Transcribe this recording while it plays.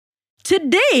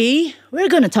Today,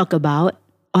 we're going to talk about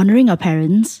honoring our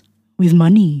parents with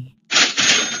money.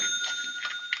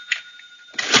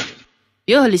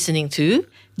 You're listening to...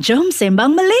 Jom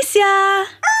Sembang,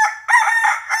 Malaysia.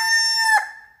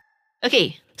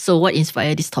 Okay, so what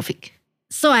inspired this topic?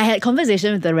 So I had a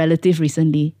conversation with a relative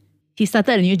recently. He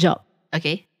started a new job.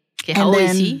 Okay, how old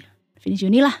is he? Finished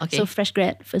uni lah. Okay. So fresh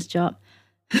grad, first job.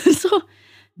 So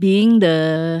being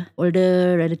the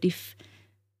older relative,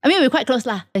 I mean, we're quite close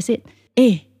lah. I said,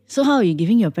 hey, so how are you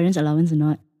giving your parents allowance or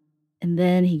not? And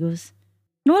then he goes,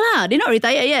 no lah, they're not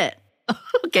retired yet.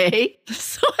 Okay.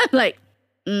 So I'm like,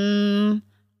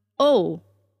 oh.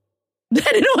 I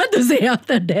didn't know what to say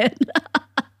after that.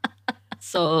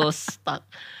 So stuck.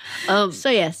 So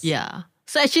yes. Yeah.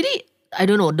 So actually, I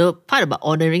don't know, the part about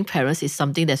honoring parents is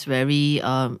something that's very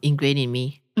ingrained in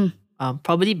me.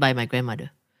 Probably by my grandmother.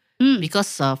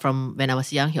 Because from when I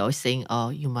was young, he always saying, oh,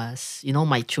 you must,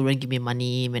 my children give me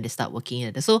money when they start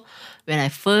working. So when I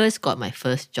first got my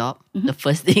first job, the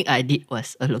first thing I did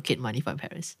was allocate money for my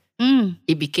parents.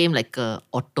 It became like a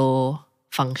auto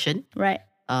function. Right.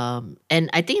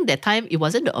 And I think that time it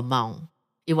wasn't the amount.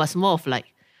 It was more of like,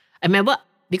 I remember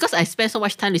because I spent so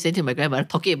much time listening to my grandmother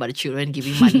talking about the children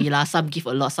giving money lah. Some give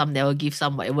a lot, some never give,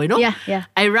 some whatever, Yeah.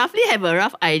 I roughly have a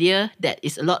rough idea that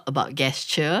it's a lot about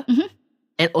gesture.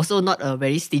 And also not a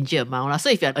very stingy amount lah. So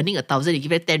if you're earning 1,000, you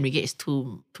give it 10 ringgit, it's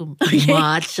too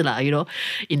much lah,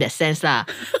 in that sense lah.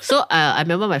 So I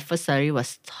remember my first salary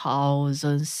was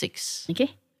 1,006. Okay.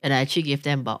 And I actually gave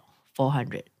them about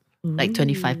 400. Like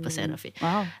 25% of it.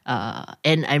 Wow.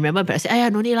 And I remember parents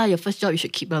saying, no need lah, your first job you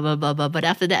should keep blah blah blah blah. But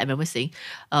after that I remember saying,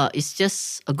 it's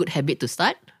just a good habit to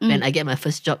start. When I get my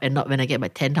first job and not when I get my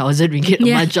 10,000 ringgit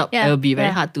a month job, it will be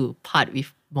very hard to part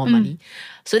with more money.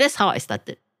 So that's how I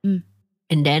started.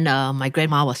 And then my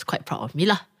grandma was quite proud of me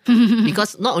lah.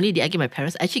 Because not only did I give my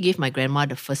parents, I actually gave my grandma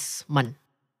the first month.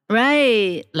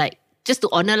 Right. Like just to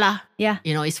honor lah. Yeah.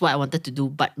 It's what I wanted to do,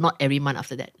 but not every month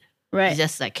after that. Right. It's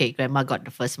just like, okay, grandma got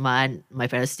the first month, my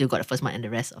parents still got the first month and the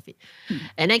rest of it.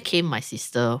 And then came my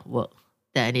sister work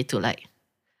that I need to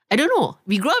I don't know,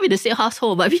 we grew up in the same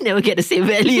household, but we never get the same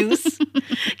values.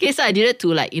 Okay, so I needed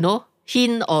to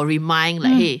hint or remind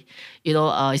hey,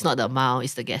 it's not the amount,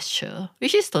 it's the gesture,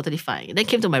 which is totally fine. Then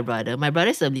came to my brother. My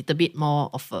brother is a little bit more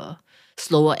of a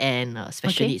slower and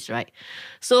special needs, right?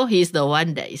 So he's the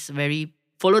one that is very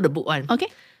follow the book one.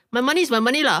 Okay. My money is my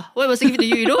money lah. Why must I give it to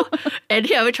you, And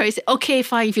here I will try to say, okay,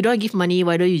 fine. If you don't give money,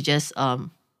 why don't you just,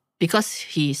 because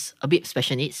he's a bit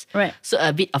special needs. Right. So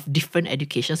a bit of different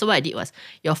education. So what I did was,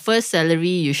 your first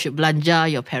salary, you should belanja,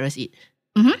 your parents eat.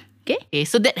 Okay.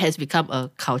 So that has become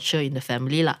a culture in the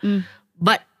family lah.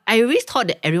 But I always thought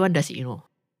that everyone does it,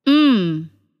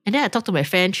 And then I talked to my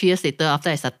friend 3 years later after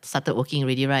I started working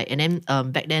already, right? And then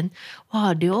back then,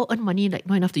 wow, they all earn money not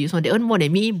enough to use. They earn more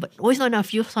than me, but always not enough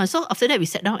to use. So after that, we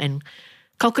sat down and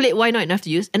calculate why not enough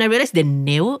to use. And I realized they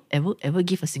never ever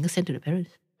give a single cent to the parents.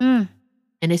 And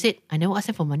they said, I never asked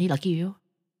them for money, lucky you.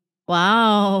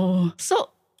 Wow.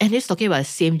 So, and it's talking about the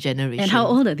same generation. And how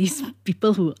old are these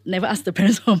people who never asked the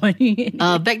parents for money?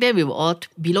 Back then, we were all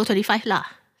below 25 lah,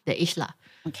 that age lah.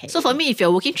 Okay. So for me, if you're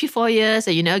working 3-4 years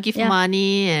and you never give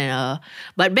money, and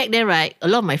but back then, right, a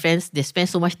lot of my friends, they spend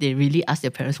so much, they really ask their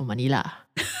parents for money lah.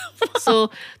 So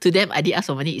to them, I did ask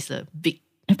for money. It's a big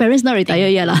My parents not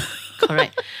retired yet lah.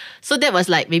 Correct. So that was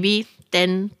like maybe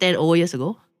 10 over years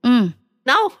ago.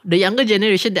 Now, the younger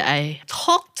generation that I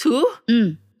talk to,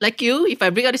 like you, if I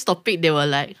bring out this topic, they were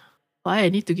like, why I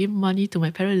need to give money to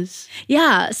my parents?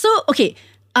 Yeah. So, okay.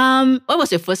 What was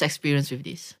your first experience with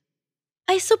this?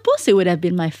 I suppose it would have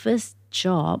been my first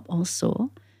job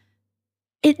also.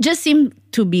 It just seemed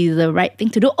to be the right thing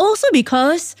to do. Also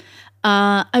because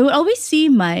I would always see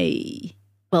my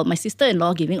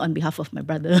sister-in-law giving on behalf of my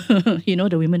brother.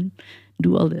 The women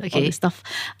do all this stuff.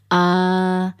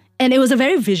 And it was a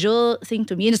very visual thing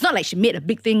to me. And it's not like she made a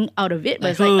big thing out of it.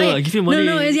 But it's like, I give you money.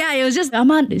 No, it was just,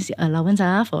 Ahmad, this is your allowance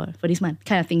for this month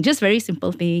kind of thing. Just very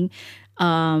simple thing.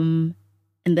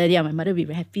 And then, my mother would be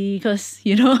very happy because, I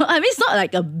mean, it's not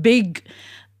like a big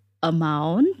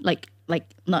amount, like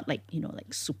not like,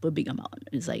 like super big amount.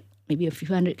 It's like maybe a few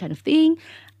hundred kind of thing.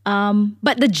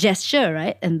 But the gesture,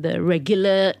 right, and the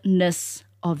regularness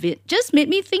of it just made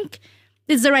me think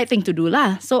it's the right thing to do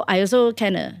lah. So I also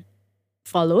kind of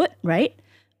followed, right?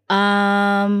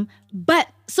 But,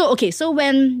 so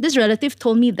when this relative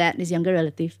told me that, this younger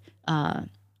relative,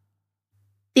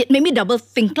 it made me double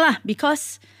think lah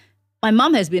because my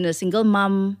mom has been a single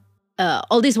mom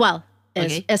all this while.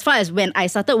 As far as when I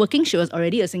started working, she was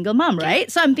already a single mom,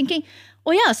 right? So I'm thinking,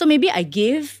 so maybe I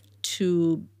give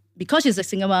to, because she's a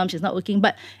single mom, she's not working.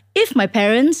 But if my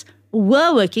parents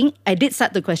were working, I did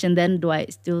start to question then, do I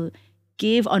still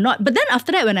give or not? But then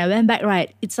after that, when I went back,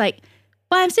 right, it's like,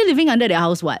 but I'm still living under their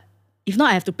house, what? If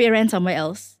not, I have to pay rent somewhere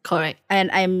else. Correct.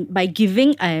 And by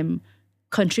giving, I'm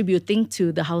contributing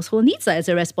to the household needs as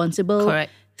a responsible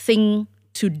thing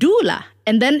to do lah.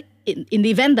 And then in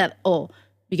the event that,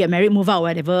 we get married, move out,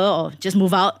 whatever, or just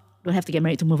move out, don't have to get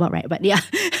married to move out, right? But yeah.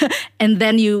 And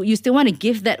then you still want to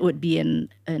give, that would be an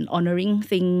honoring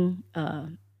thing.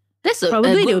 That's a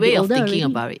good way of thinking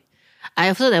about it. I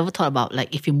also never thought about,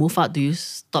 like, if you move out, do you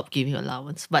stop giving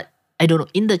allowance? But I don't know.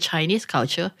 In the Chinese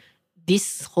culture,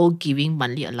 this whole giving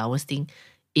monthly allowance thing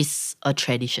is a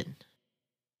tradition.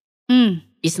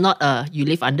 It's not you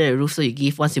live under a roof, so you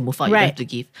give. Once you move out, you have to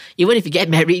give. Even if you get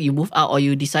married, you move out, or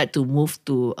you decide to move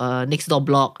to next door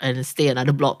block and stay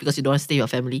another block because you don't want to stay with your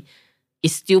family,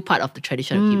 it's still part of the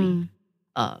tradition of giving.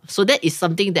 So that is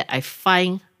something that I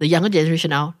find the younger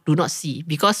generation now do not see,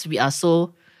 because we are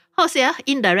so,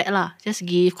 indirect lah. Just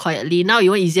give quietly. Now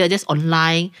even easier, just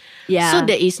online. Yeah. So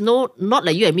there is not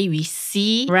like you and me, we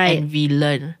see and we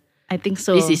learn. I think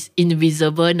so. This is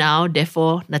invisible now,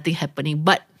 therefore nothing happening.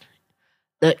 But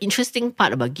the interesting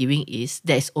part about giving is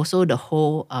there's also the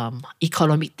whole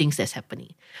economic things that's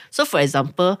happening. So for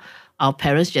example, our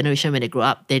parents' generation, when they grow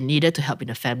up, they needed to help in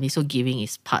the family. So giving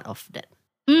is part of that.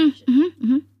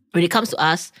 When it comes to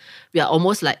us, we are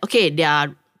almost like, okay, they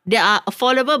are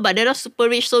affordable, but they're not super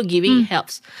rich, so giving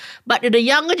helps. But the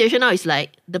younger generation now is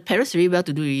like, the parents really well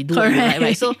to do,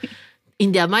 right? So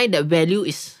in their mind, the value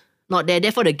is not there.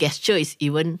 Therefore, the gesture is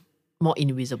even more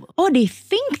invisible. Or they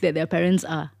think that their parents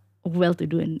are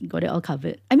well-to-do and got it all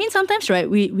covered. I mean, sometimes, right,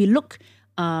 we look,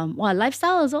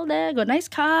 lifestyle is all there, got nice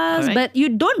cars, but you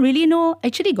don't really know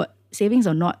actually got savings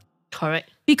or not. Correct.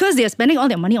 Because they're spending all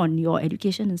their money on your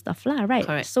education and stuff lah, right?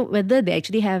 Correct. So whether they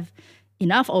actually have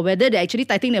enough or whether they're actually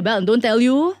tightening their belt and don't tell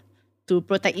you to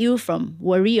protect you from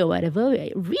worry or whatever,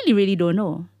 I really, really don't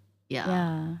know.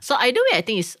 Yeah. So either way, I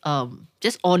think it's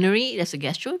just honoring it as a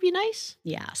gesture would be nice.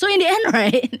 Yeah. So in the end,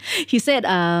 right, he said,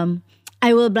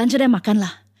 I will belanja them makan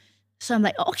lah. So I'm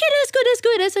like, okay, that's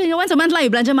good. That's once a month lah,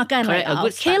 you belanja makan. Correct, like, a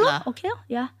good start lah. Okay,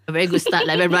 yeah. A very good start,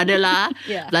 like my brother lah.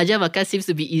 Yeah. Belanja makan seems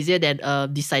to be easier than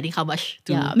deciding how much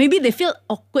to. Yeah, maybe they feel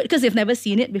awkward because they've never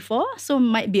seen it before, so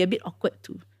might be a bit awkward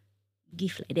to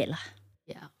give like that lah.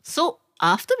 Yeah. So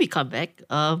after we come back,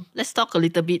 let's talk a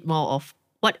little bit more of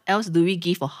what else do we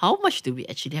give, or how much do we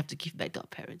actually have to give back to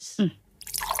our parents.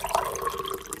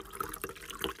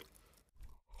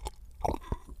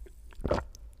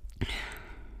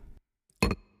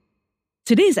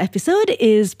 Today's episode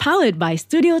is powered by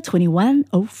Studio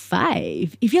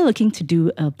 2105. If you're looking to do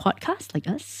a podcast like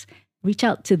us, reach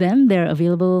out to them. They're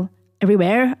available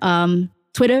everywhere.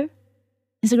 Twitter,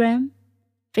 Instagram,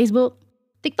 Facebook,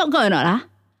 TikTok got or not?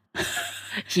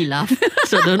 He laughed.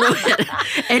 So don't know.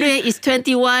 Anyway, it's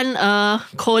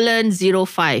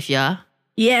 21:05, yeah?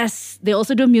 Yes, they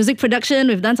also do music production.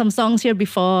 We've done some songs here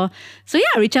before. So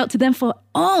yeah, reach out to them for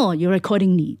all your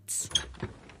recording needs.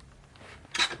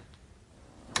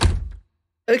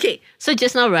 Okay, so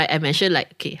just now, right, I mentioned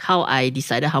how I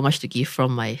decided how much to give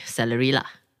from my salary lah,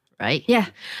 right? Yeah.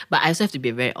 But I also have to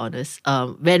be very honest.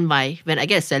 When I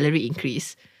get a salary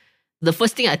increase, the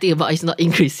first thing I think about is not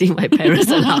increasing my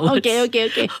parents' allowance.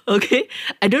 Okay.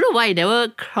 I don't know why it never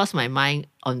crossed my mind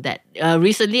on that.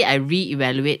 Recently, I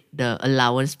re-evaluate the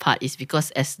allowance part is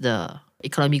because as the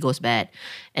economy goes bad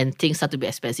and things start to be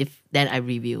expensive, then I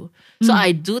review. So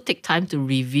I do take time to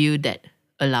review that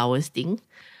allowance thing.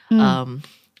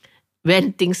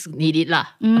 When things need it lah.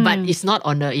 But it's not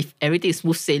on if everything is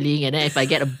smooth sailing and then if I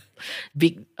get a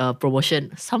big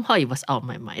promotion, somehow it was out of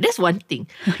my mind. That's one thing.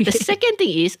 The second thing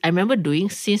is, I remember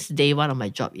doing since day one of my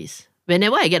job is,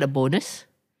 whenever I get a bonus,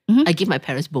 I give my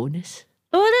parents bonus.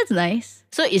 Oh, that's nice.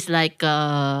 So it's like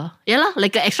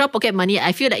like an extra pocket money.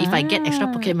 I feel that if I get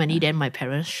extra pocket money, then my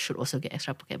parents should also get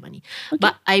extra pocket money.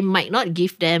 But I might not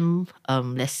give them,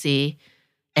 let's say,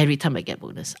 every time I get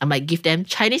bonus. I might give them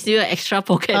Chinese New Year extra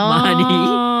pocket money.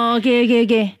 Oh,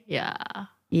 okay. Yeah.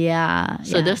 Yeah.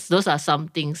 So those are some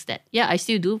things that, I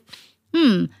still do.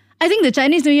 I think the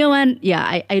Chinese New Year one,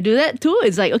 I do that too.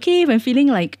 It's like, okay, if I'm feeling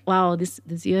like, wow, this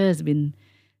year has been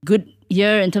good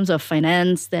year in terms of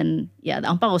finance, then the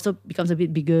ang pao also becomes a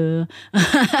bit bigger.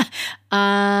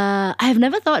 I have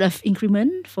never thought of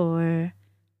increment for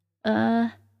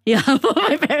for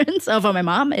my parents, or for my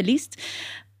mom at least.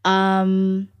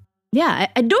 I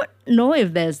don't know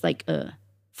if there's like a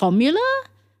formula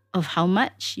of how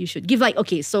much you should give. Like,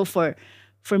 okay, so for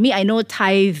me, I know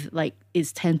tithe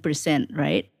is 10%,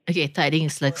 right? Okay, tithing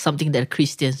is like something that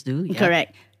Christians do. Yeah.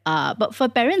 Correct. But for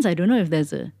parents, I don't know if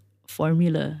there's a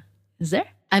formula. Is there?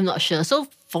 I'm not sure. So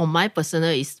for my personal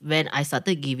is when I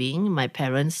started giving, my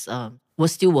parents were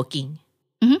still working.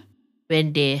 Mhm.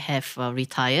 When they have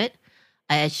retired,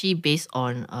 I actually based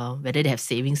on whether they have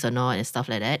savings or not and stuff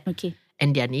like that. Okay.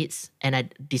 And their needs. And I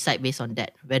decide based on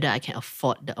that whether I can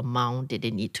afford the amount that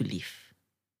they need to live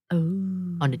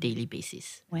Oh. on a daily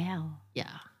basis. Wow.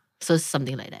 Yeah. So it's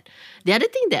something like that. The other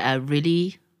thing that I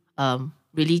really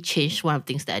changed, one of the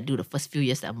things that I do the first few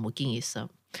years that I'm working is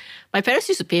my parents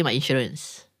used to pay my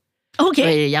insurance. Okay.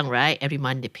 When they're young, right? Every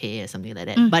month they pay or something like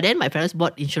that. But then my parents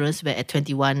bought insurance where at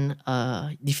 21,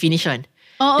 the finish one.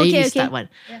 Oh, Then okay, you okay. start one.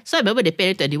 So I remember they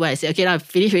paid at 21. I said, okay, now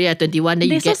finish already at 21. Then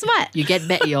They're you so get smart. you get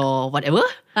back your whatever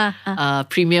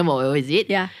premium or whatever is it.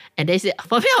 Yeah. And they said,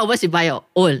 for me, how much you buy your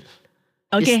own?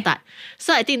 Okay. You start.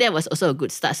 So I think that was also a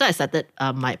good start. So I started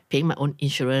paying my own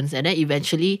insurance, and then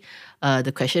eventually,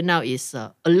 the question now is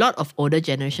a lot of older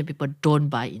generation people don't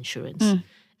buy insurance,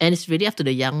 and it's really up to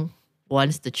the young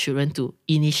ones, the children, to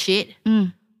initiate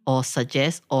or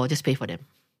suggest or just pay for them.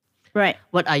 Right.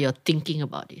 What are your thinking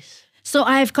about this? So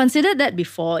I've considered that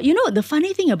before. You know, the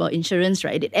funny thing about insurance,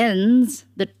 right? It ends,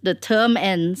 the term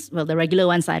ends, well, the regular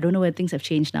ones, I don't know whether things have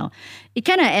changed now. It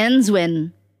kind of ends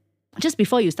when, just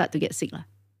before you start to get sick.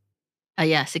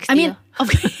 Yeah, 60. I mean, of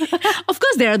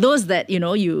course, there are those that,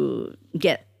 you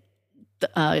get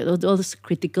those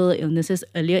critical illnesses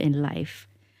earlier in life.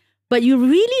 But you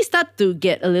really start to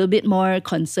get a little bit more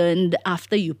concerned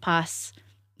after you pass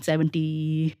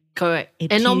 70. Correct.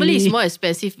 80. And normally it's more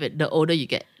expensive the older you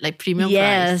get, like premium price.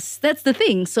 Yes, that's the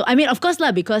thing. So, I mean, of course,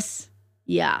 because,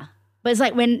 yeah. But it's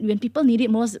like when people need it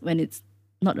most, when it's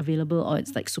not available or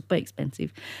it's like super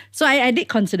expensive. So I did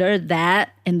consider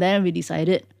that, and then we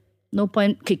decided no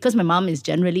point, because my mom is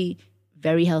generally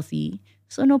very healthy,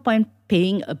 so no point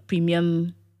paying a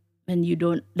premium when you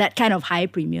don't, that kind of high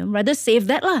premium. Rather save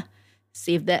that lah.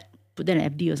 Save that, put that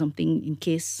in FD or something in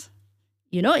case,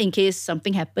 in case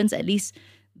something happens, at least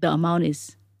the amount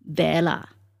is there lah.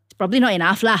 It's probably not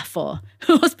enough lah for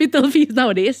hospital fees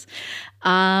nowadays.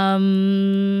 But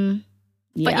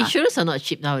Yeah. insurance are not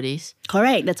cheap nowadays.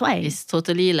 Correct, that's why. It's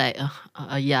totally like,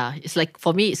 yeah. It's like,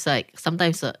 for me, it's like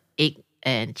sometimes a egg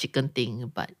and chicken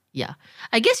thing. But yeah,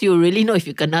 I guess you really know if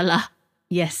you kena lah.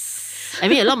 Yes. I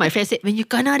mean, a lot of my friends said, when you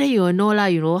kena, then you will know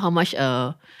lah, how much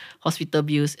hospital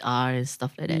bills are and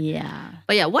stuff like that. Yeah.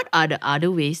 But yeah, what are the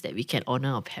other ways that we can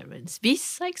honor our parents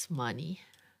besides money?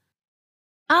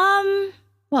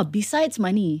 Well, besides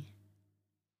money,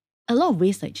 a lot of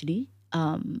ways actually.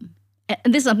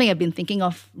 And this is something I've been thinking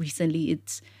of recently.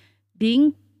 It's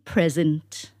being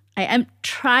present. I am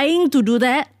trying to do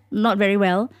that, not very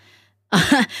well.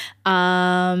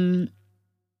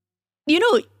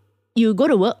 You go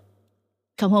to work,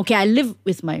 come home. Okay, I live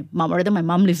with my mom, or rather my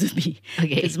mom lives with me.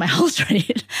 Okay. It's my house,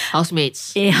 right?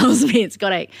 Housemates. Yeah, housemates,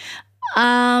 correct.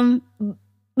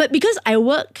 But because I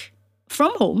work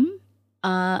from home,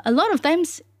 a lot of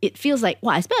times it feels like,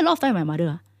 wow, I spend a lot of time with my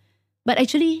mother. But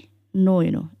actually, no,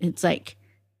 it's like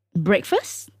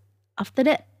breakfast. After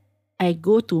that, I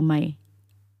go to my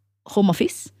home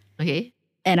office. Okay.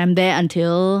 And I'm there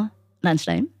until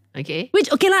lunchtime. Okay.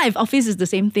 Which, okay lah, if office is the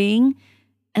same thing.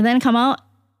 And then come out.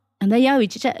 And then, we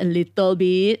chit-chat a little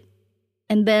bit.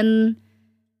 And then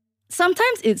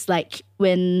sometimes it's like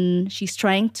when she's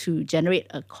trying to generate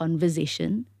a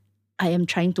conversation, I am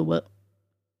trying to work.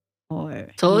 Or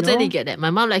Totally get that. My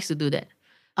mom likes to do that.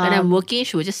 When I'm working,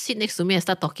 she will just sit next to me and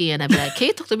start talking. And I'll be like, can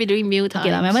you talk to me during meal time? Okay,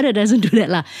 my mother doesn't do that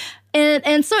lah.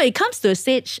 And so it comes to a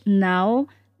stage now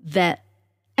that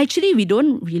actually we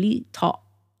don't really talk.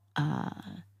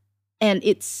 And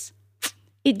it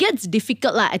gets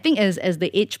difficult lah. I think as the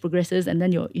age progresses and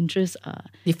then your interests are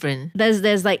different.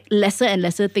 There's like lesser and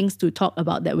lesser things to talk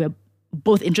about that we're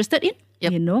both interested in.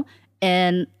 Yep.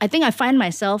 And I think I find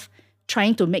myself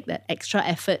trying to make that extra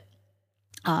effort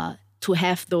to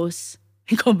have those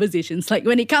conversations. Like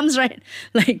when it comes, right?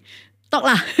 Like talk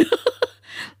lah.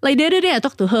 Like the other day I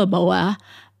talked to her about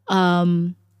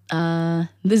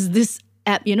this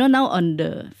app, now on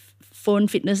the phone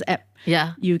fitness app.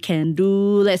 Yeah. You can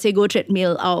do, let's say, go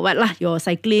treadmill or what lah, you're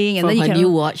cycling. And From then you her can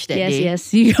new watch that day.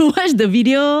 Yes. You can watch the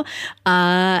video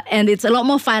and it's a lot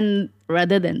more fun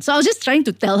rather than. So I was just trying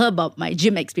to tell her about my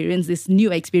gym experience, this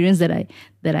new experience that I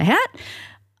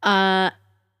had.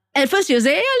 At first she was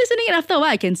like, yeah, listening, and after a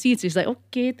while I can see she's like,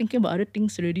 okay, thinking about other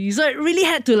things already. So I really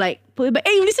had to like put it back,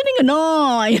 hey, you listening or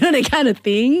no? That kind of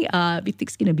thing. Be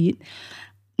thick skin a bit.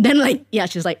 Then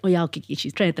she's like, oh yeah, okay,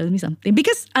 she's trying to tell me something.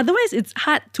 Because otherwise it's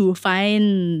hard to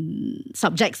find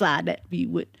subjects lah that we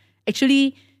would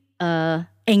actually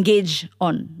engage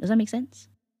on. Does that make sense?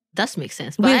 Does make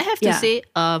sense. But I have to say,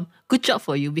 good job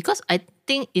for you, because I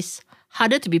think it's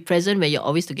harder to be present when you're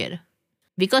always together.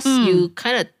 Because you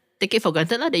kind of take it for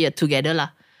granted that you're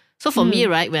together. So for me,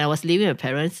 right, when I was living with my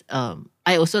parents,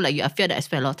 I also like you, I feel that I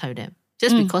spent a lot of time with them.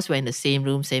 Just because we're in the same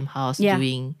room, same house,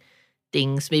 doing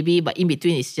things maybe, but in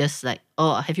between it's just like,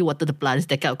 oh, have you watered the plants?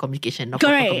 That kind of communication, not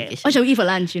proper communication. What shall we eat for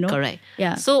lunch, Correct.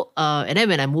 Yeah. So, and then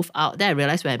when I moved out, then I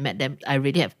realized when I met them, I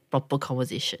really have proper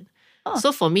conversation.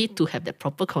 So for me to have that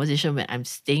proper conversation when I'm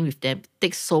staying with them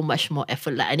takes so much more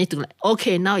effort. Like I need to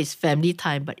okay, now it's family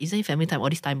time, but isn't it family time all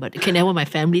this time? But okay, never my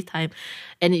family time.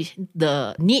 And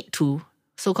the need to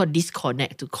so-called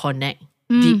disconnect to connect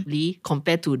deeply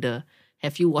compared to the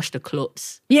have you washed the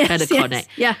clothes kind of connect.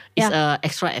 Yeah. It's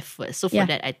extra effort. So for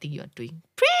that, I think you're doing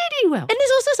pretty well. And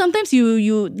it's also sometimes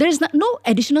you there's no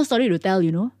additional story to tell,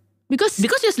 Because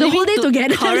you're the whole day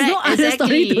together, correct, there's no other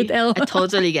story to tell. I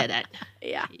totally get that.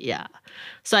 Yeah.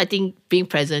 So I think being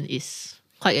present is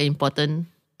quite an important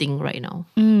thing right now.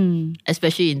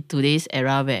 Especially in today's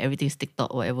era where everything's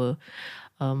TikTok or whatever.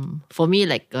 For me,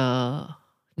 like,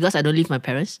 because I don't live with my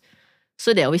parents,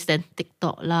 so they always send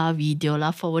TikTok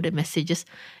video forwarded messages.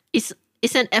 It's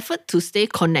an effort to stay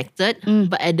connected,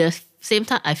 but at the same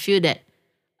time, I feel that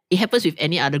it happens with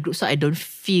any other group, so I don't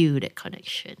feel that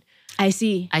connection. I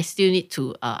see. I still need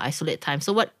to isolate time.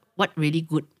 So what really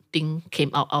good thing came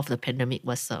out of the pandemic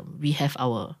was we have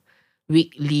our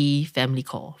weekly family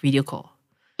call, video call.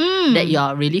 That you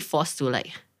are really forced to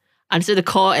like answer the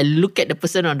call and look at the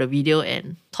person on the video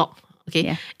and talk. Okay.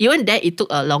 Yeah. Even that, it took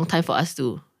a long time for us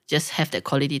to just have that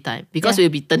quality time because we'll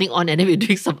be turning on and then we're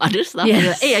doing some other stuff. Yes. And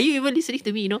like, hey, are you even listening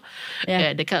to me?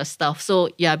 That kind of stuff. So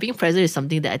being present is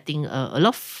something that I think a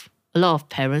lot of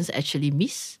parents actually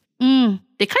miss.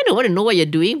 They kind of want to know what you're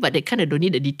doing, but they kind of don't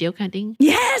need the detail kind of thing.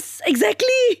 Yes,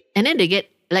 exactly. And then they get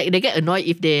annoyed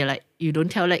if they you don't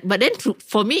tell but then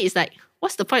for me it's like,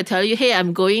 what's the point of telling you, hey,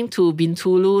 I'm going to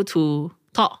Bintulu to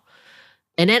talk,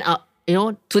 and then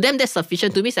to them that's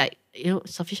sufficient. To me it's like,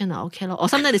 sufficient okay or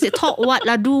sometimes they say talk what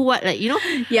do what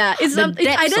Yeah, it's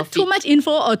either too much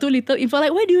info or too little info.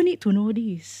 Like, why do you need to know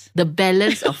this? The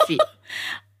balance of it.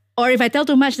 Or if I tell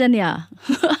too much, then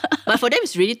But for them,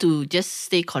 it's really to just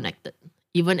stay connected,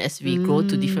 even as we grow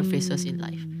to different phases in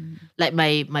life. Like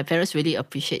my parents really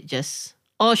appreciate just,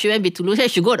 she went Bintulu. She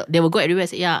should go. They will go everywhere.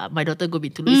 Say, my daughter go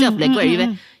Bintulu. Instead of go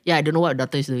everywhere. I don't know what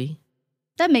daughter is doing.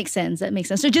 That makes sense.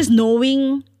 So just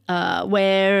knowing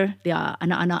where their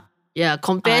anak-anak. Yeah,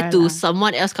 compared to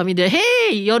someone else coming there,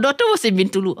 hey, your daughter was in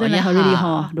Bintulu. Then really,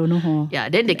 don't know. Yeah,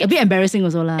 then they get a bit embarrassing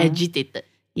also lah. Agitated.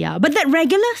 Yeah, but that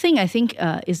regular thing I think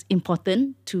is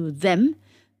important to them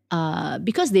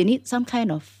because they need some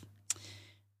kind of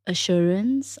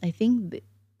assurance. I think,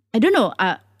 I don't know,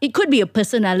 it could be a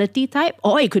personality type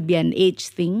or it could be an age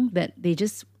thing that they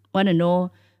just want to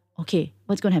know, okay,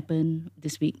 what's going to happen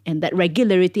this week? And that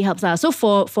regularity helps out. So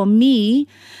for me,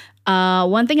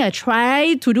 one thing I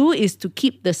try to do is to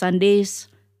keep the Sundays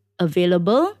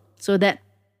available so that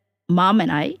mom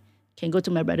and I can go to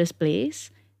my brother's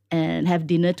place and have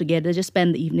dinner together, just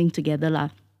spend the evening together lah.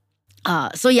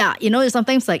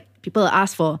 Sometimes like people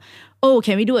ask for,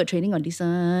 can we do a training on this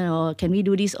one? Or can we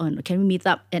do this on, can we meet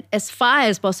up? And as far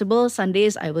as possible,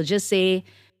 Sundays, I will just say,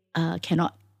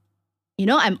 cannot.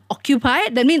 I'm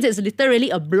occupied. That means it's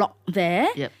literally a block there.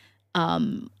 Yep.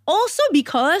 Also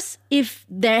because if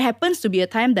there happens to be a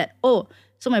time that,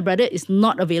 so my brother is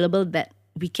not available that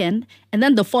weekend, and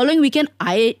then the following weekend,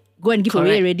 I go and give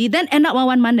away already, then end up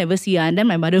 1 month never see her, and then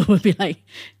my mother will be like,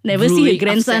 never see her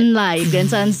grandson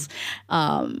grandsons.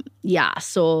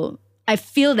 So I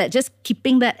feel that just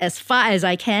keeping that as far as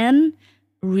I can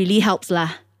really helps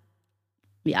lah.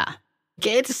 Yeah.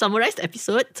 Okay, to summarize the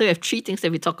episode, so we have 3 things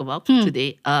that we talk about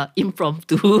today.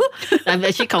 Impromptu. I'm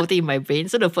actually counting in my brain.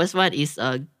 So the first one is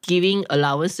giving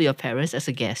allowance to your parents as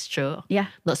a gesture. Yeah.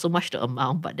 Not so much the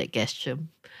amount, but that gesture.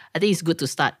 I think it's good to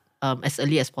start as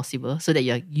early as possible so that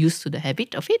you're used to the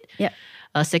habit of it. Yeah.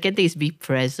 Second thing is be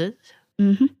present.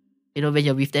 Mm-hmm. When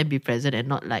you're with them, be present and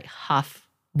not like half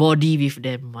body with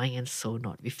them, mind and soul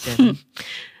not with them.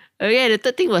 Okay, the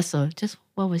third thing was just,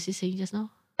 what was he saying just now?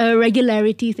 A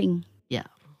regularity thing. Yeah.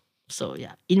 So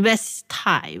invest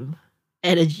time,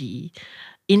 energy,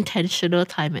 intentional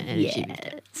time and energy.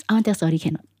 Yes. I want to tell story,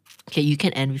 cannot. Okay, you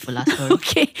can end with a last story.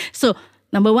 Okay, so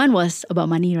number 1 was about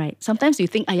money, right? Sometimes you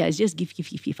think, it's just give.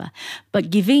 But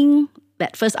giving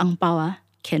that first ang pao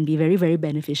can be very, very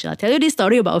beneficial. I'll tell you this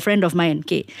story about a friend of mine.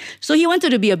 Okay, so he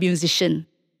wanted to be a musician,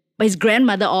 but his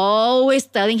grandmother always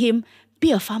telling him,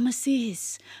 be a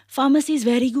pharmacist. Pharmacy is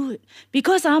very good.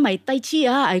 Because my tai chi,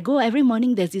 I go every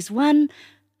morning. There's this one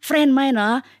friend mine,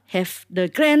 have the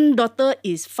granddaughter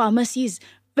is pharmacist.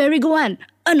 Very good one.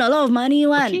 earn a lot of money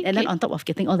one. Okay, And then on top of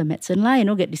getting all the medicine lah,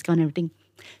 get discount and everything.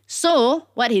 So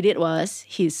what he did was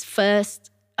his first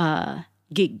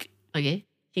gig. Okay.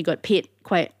 He got paid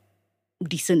quite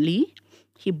decently.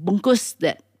 He bungkus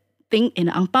that thing in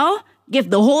an ang pao, gave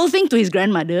the whole thing to his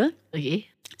grandmother. Okay.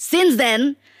 Since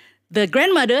then, the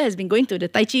grandmother has been going to the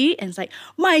Tai Chi and it's like,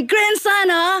 my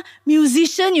grandson,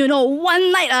 musician,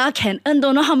 one night can earn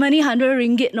don't know how many 100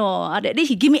 ringgit. That day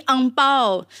he give me ang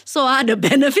pao. So the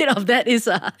benefit of that is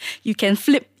you can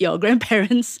flip your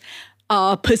grandparents'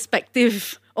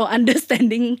 perspective or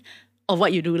understanding of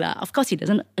what you do. Of course, he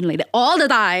doesn't earn like that all the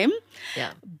time.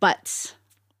 Yeah. But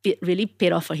it really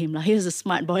paid off for him. He was a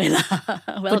smart boy.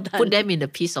 Well done. Put them in the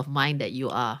peace of mind that you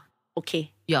are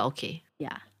Okay. okay.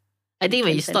 Yeah. I think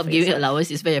when you Can stop fend for giving yourself. allowance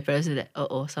is when your parents say that,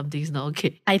 something's not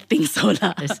okay. I think so.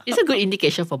 It's a good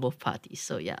indication for both parties.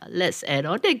 So yeah, let's end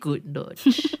on that good note.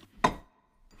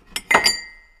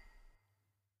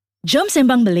 Jom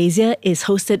Sembang Malaysia is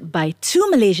hosted by two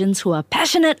Malaysians who are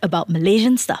passionate about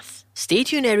Malaysian stuff. Stay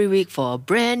tuned every week for a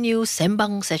brand new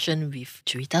Sembang session with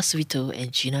Juwita Suito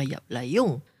and Gina Yap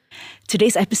Layung.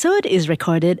 Today's episode is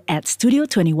recorded at Studio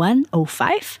 2105.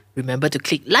 Remember to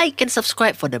click like and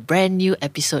subscribe for the brand new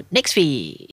episode next week.